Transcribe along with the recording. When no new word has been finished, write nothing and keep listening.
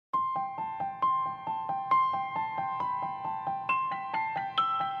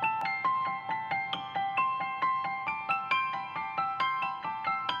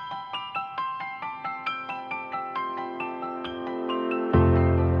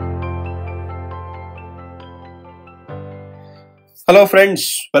Hello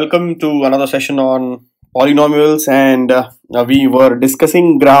friends, welcome to another session on polynomials, and we were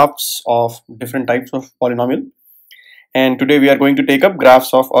discussing graphs of different types of polynomial, and today we are going to take up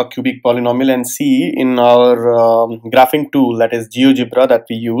graphs of a cubic polynomial and see in our graphing tool, that is GeoGebra, that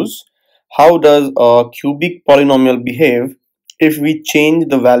we use, how does a cubic polynomial behave if we change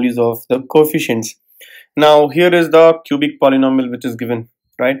the values of the coefficients. Now here is the cubic polynomial which is given,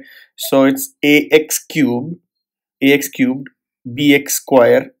 right? So it's ax cubed bx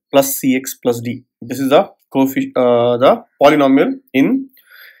square plus cx plus d. This is the polynomial in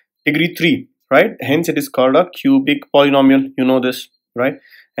degree 3, right? Hence it is called a cubic polynomial. You know this, right?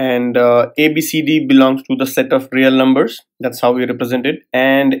 And a, b, c, d belongs to the set of real numbers. That's how we represent it.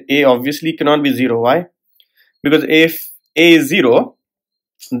 And a obviously cannot be 0. Why? Because if a is 0,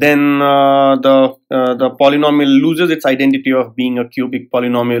 then the polynomial loses its identity of being a cubic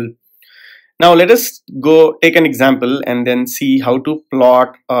polynomial. Now let us go take an example and then see how to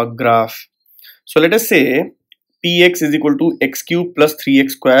plot a graph. So let us say px is equal to x cube plus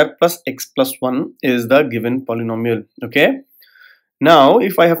 3x square plus x plus 1 is the given polynomial. Okay. Now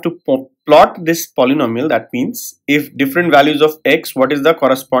if I have to plot this polynomial, that means if different values of x, what is the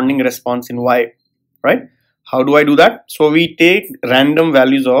corresponding response in y, right? How do I do that? So we take random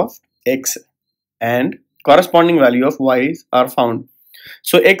values of x and corresponding value of y are found.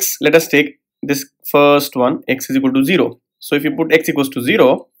 So x, let us take this first one, x is equal to 0. So if you put x equals to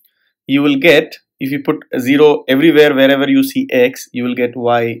 0, you will get, if you put 0 everywhere, wherever you see x, you will get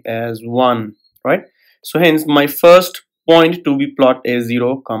y as 1, right? So hence my first point to be plot is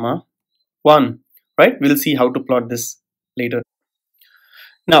 0, 1, right? We'll see how to plot this later.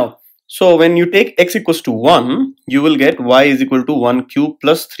 Now, so when you take x equals to 1, you will get y is equal to 1 cube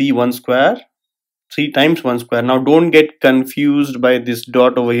plus 3 1 square, 3 times 1 square. Now don't get confused by this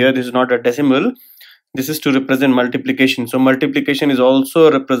dot over here. This is not a decimal. This is to represent multiplication. So multiplication is also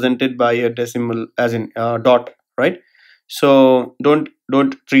represented by a decimal, as in dot, right? So don't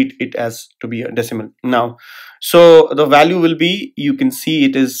treat it as to be a decimal. Now, so the value will be, you can see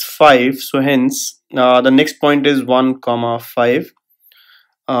it is 5. So hence the next point is 1 comma 5.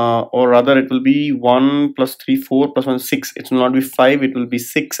 Or rather it will be 1 plus 3 4 plus 1 6. It will not be 5, it will be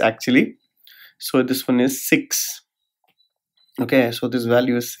 6 actually. So this one is 6. Okay, so this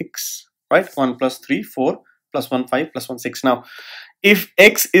value is 6, right? 1 plus 3 4 plus 1 5 plus 1 6. Now if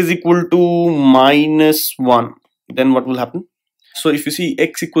x is equal to minus 1, then what will happen? So if you see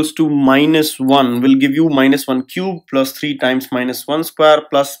x equals to minus 1 will give you minus 1 cube plus 3 times minus 1 square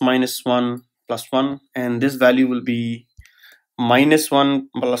plus minus 1 plus 1, and this value will be minus 1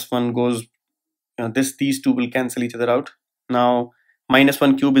 plus 1 goes, these two will cancel each other out. Now minus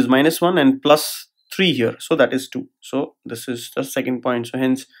 1 cube is minus 1 and plus 3 here, so that is 2. So this is the second point, so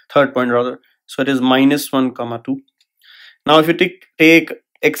hence third point rather. So it is minus 1 comma 2. Now if you take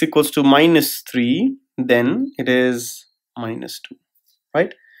x equals to minus 3, then it is minus 2,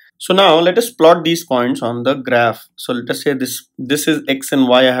 right? So now let us plot these points on the graph. So let us say this is x and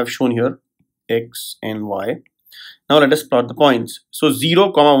y I have shown here, x and y. Now let us plot the points. So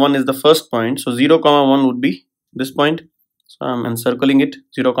 0 comma 1 is the first point. So 0 comma 1 would be this point. So I'm encircling it,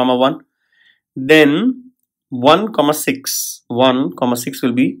 0 comma 1. Then 1 comma 6. 1 comma 6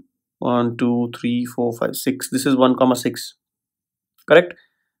 will be 1 2 3 4 5 6. This is 1 comma 6, correct?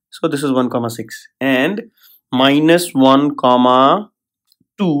 So this is 1 comma 6, and minus 1 comma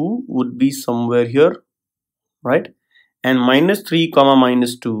 2 would be somewhere here, right? And minus 3 comma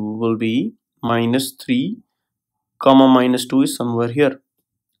minus 2 will be minus 3 comma minus 2 is somewhere here.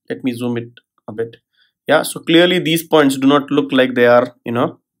 Let me zoom it a bit. Yeah, so clearly these points do not look like they are,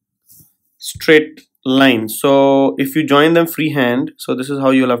 straight lines. So if you join them freehand, so this is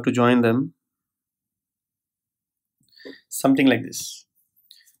how you'll have to join them, something like this.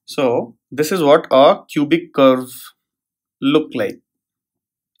 So this is what a cubic curve look like.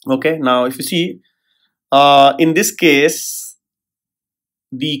 Okay, now if you see in this case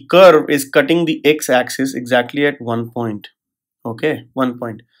the curve is cutting the x-axis exactly at 1 point. Okay, 1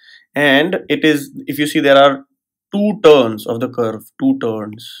 point. And it is, if you see, there are 2 turns of the curve, 2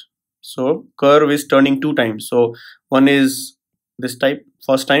 turns. So curve is turning 2 times. So one is this type,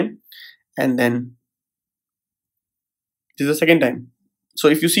 first time, and then this is the second time. So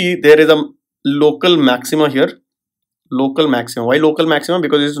if you see, there is a local maxima here, local maxima. Why local maxima?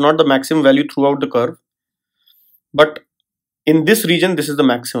 Because it is not the maximum value throughout the curve, but in this region this is the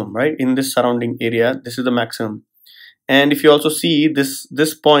maximum, right? In this surrounding area this is the maximum. And if you also see,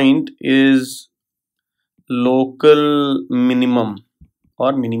 this point is local minimum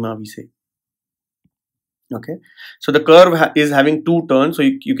or minima, we say. Okay, so the curve is having 2 turns. So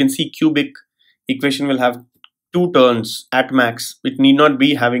you can see cubic equation will have two turns at max. It need not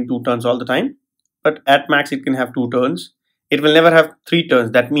be having two turns all the time, but at max it can have two turns. It will never have three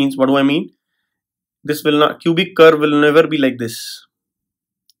turns. That means, what do I mean? This will not, cubic curve will never be like this.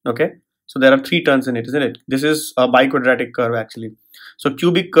 Okay, so there are three turns in it, isn't it? This is a biquadratic curve actually. So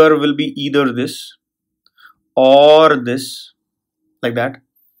cubic curve will be either this or this, like that,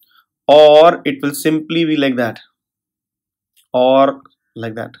 or it will simply be like that, or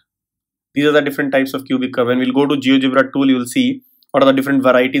like that. These are the different types of cubic curve. When we'll go to GeoGebra tool, you will see what are the different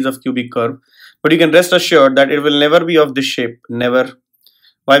varieties of cubic curve. But you can rest assured that it will never be of this shape. Never.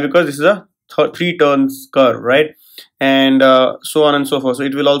 Why? Because this is a three turns curve, right? And so on and so forth. So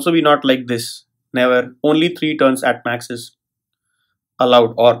it will also be not like this. Never. Only three turns at max is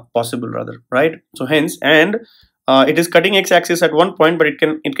allowed, or possible rather, right? So hence, and it is cutting x-axis at one point, but it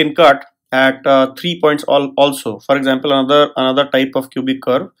can cut at 3 points also. For example, another type of cubic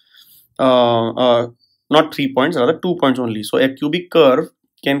curve, not 3 points, rather 2 points only. So a cubic curve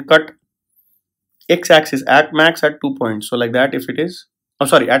can cut x-axis at max at 2 points. So like that, if it is, oh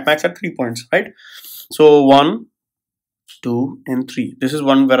sorry, at max at 3 points, right? So 1, 2 and 3. This is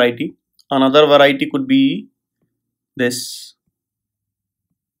one variety. Another variety could be this,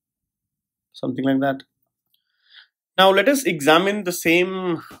 something like that. Now let us examine the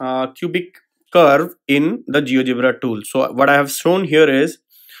same cubic curve in the GeoGebra tool. So what I have shown here is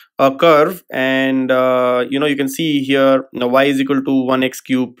a curve, and you can see here y is equal to 1x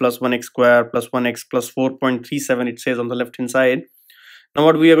cube plus 1x square plus 1x plus 4.37, it says on the left hand side. Now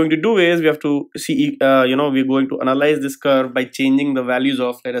what we are going to do is we have to see, we're going to analyze this curve by changing the values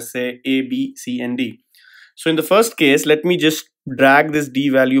of, let us say, a, b, c and d. So in the first case, let me just drag this d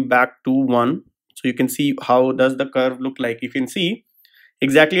value back to 1. So you can see how does the curve look like. You can see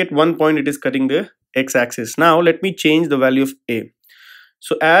exactly at one point it is cutting the x-axis. Now let me change the value of a.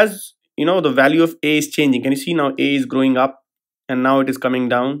 So as you know, the value of a is changing. Can you see now a is growing up and now it is coming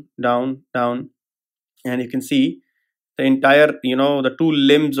down, down, down, and you can see the entire, the two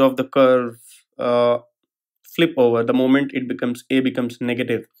limbs of the curve flip over the moment it becomes a becomes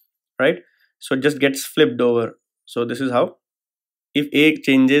negative, right? So it just gets flipped over. So this is how, if a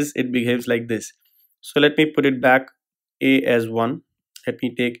changes, it behaves like this. So let me put it back a as 1. Let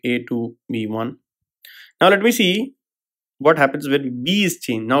me take a to be 1. Now let me see what happens when b is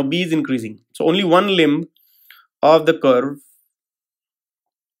changed. Now b is increasing. So only one limb of the curve,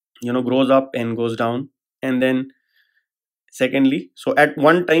 grows up and goes down. And then secondly, so at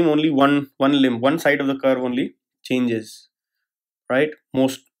one time only one limb, one side of the curve only changes, right?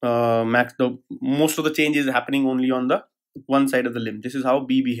 Most of the change is happening only on the one side of the limb. This is how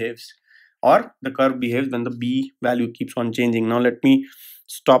b behaves, or the curve behaves when the b value keeps on changing. Now let me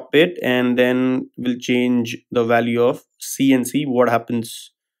stop it, and then we'll change the value of c and see what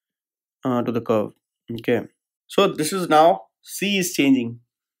happens to the curve. Okay, so this is now c is changing.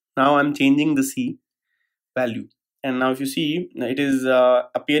 Now I'm changing the c value, and now if you see, it is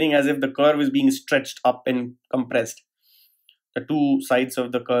appearing as if the curve is being stretched up and compressed. The two sides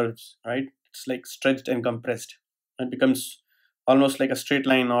of the curves, right? It's like stretched and compressed. It becomes almost like a straight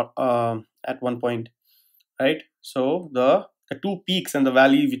line, or at one point, right? So the two peaks and the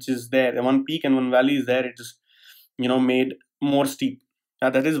valley which is there, the one peak and one valley is there, it is made more steep. Now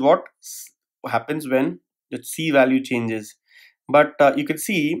that is what happens when the c value changes. But you can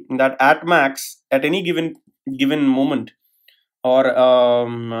see that at max, at any given moment, or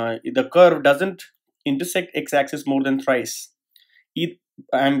the curve doesn't intersect x-axis more than thrice,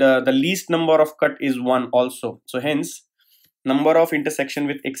 and the least number of cut is 1 also. So hence number of intersection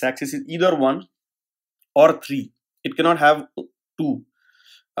with x-axis is either 1 or 3. It cannot have 2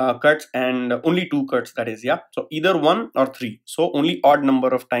 cuts, and only 2 cuts, that is, yeah. So either 1 or 3. So only odd number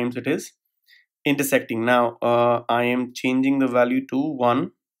of times it is intersecting. Now I am changing the value to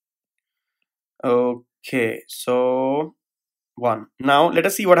 1. Okay, so 1. Now let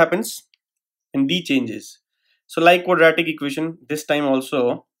us see what happens when d changes. So like quadratic equation, this time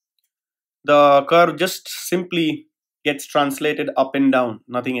also the curve just simply gets translated up and down,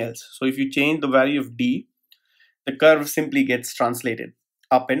 nothing else. So if you change the value of d, the curve simply gets translated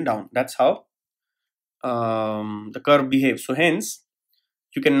up and down. That's how the curve behaves. So hence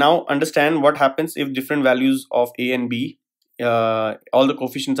you can now understand what happens if different values of a and b, all the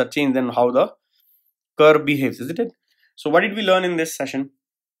coefficients are changed, then how the curve behaves, isn't it? So what did we learn in this session?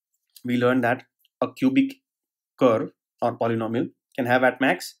 We learned that a cubic curve or polynomial can have at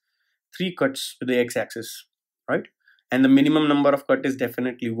max 3 cuts with the x-axis, right? And the minimum number of cut is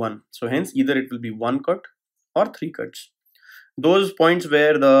definitely 1. So hence either it will be 1 cut or 3 cuts. Those points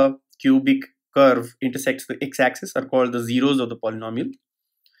where the cubic curve intersects the x-axis are called the zeros of the polynomial.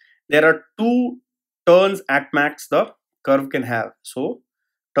 There are 2 turns at max the curve can have. So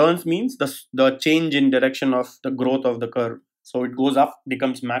turns means the change in direction of the growth of the curve. So it goes up,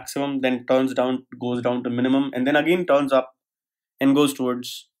 becomes maximum, then turns down, goes down to minimum, and then again turns up and goes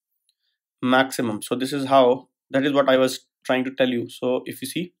towards maximum. So this is how, that is what I was trying to tell you. So if you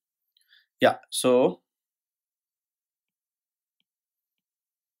see, yeah, so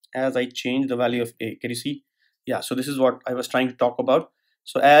as I change the value of a, can you see? Yeah, so this is what I was trying to talk about.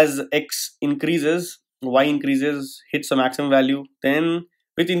 So as x increases, y increases, hits a maximum value, then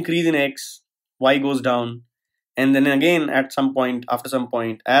with increase in x, y goes down, and then again at some point, after some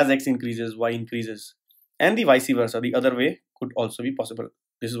point, as x increases, y increases, and the vice versa, the other way could also be possible.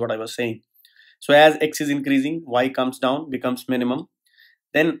 This is what I was saying. So as x is increasing, y comes down, becomes minimum.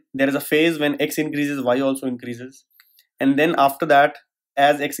 Then there is a phase when x increases, y also increases, and then after that,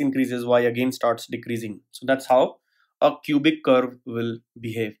 as x increases, y again starts decreasing. So that's how a cubic curve will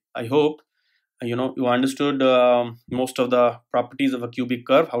behave. I hope you understood most of the properties of a cubic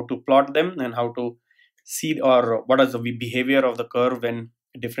curve, how to plot them, and how to see or what is the behavior of the curve when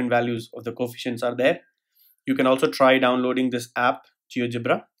different values of the coefficients are there. You can also try downloading this app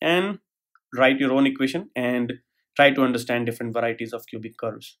GeoGebra and write your own equation and try to understand different varieties of cubic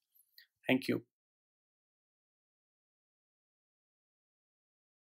curves. Thank you.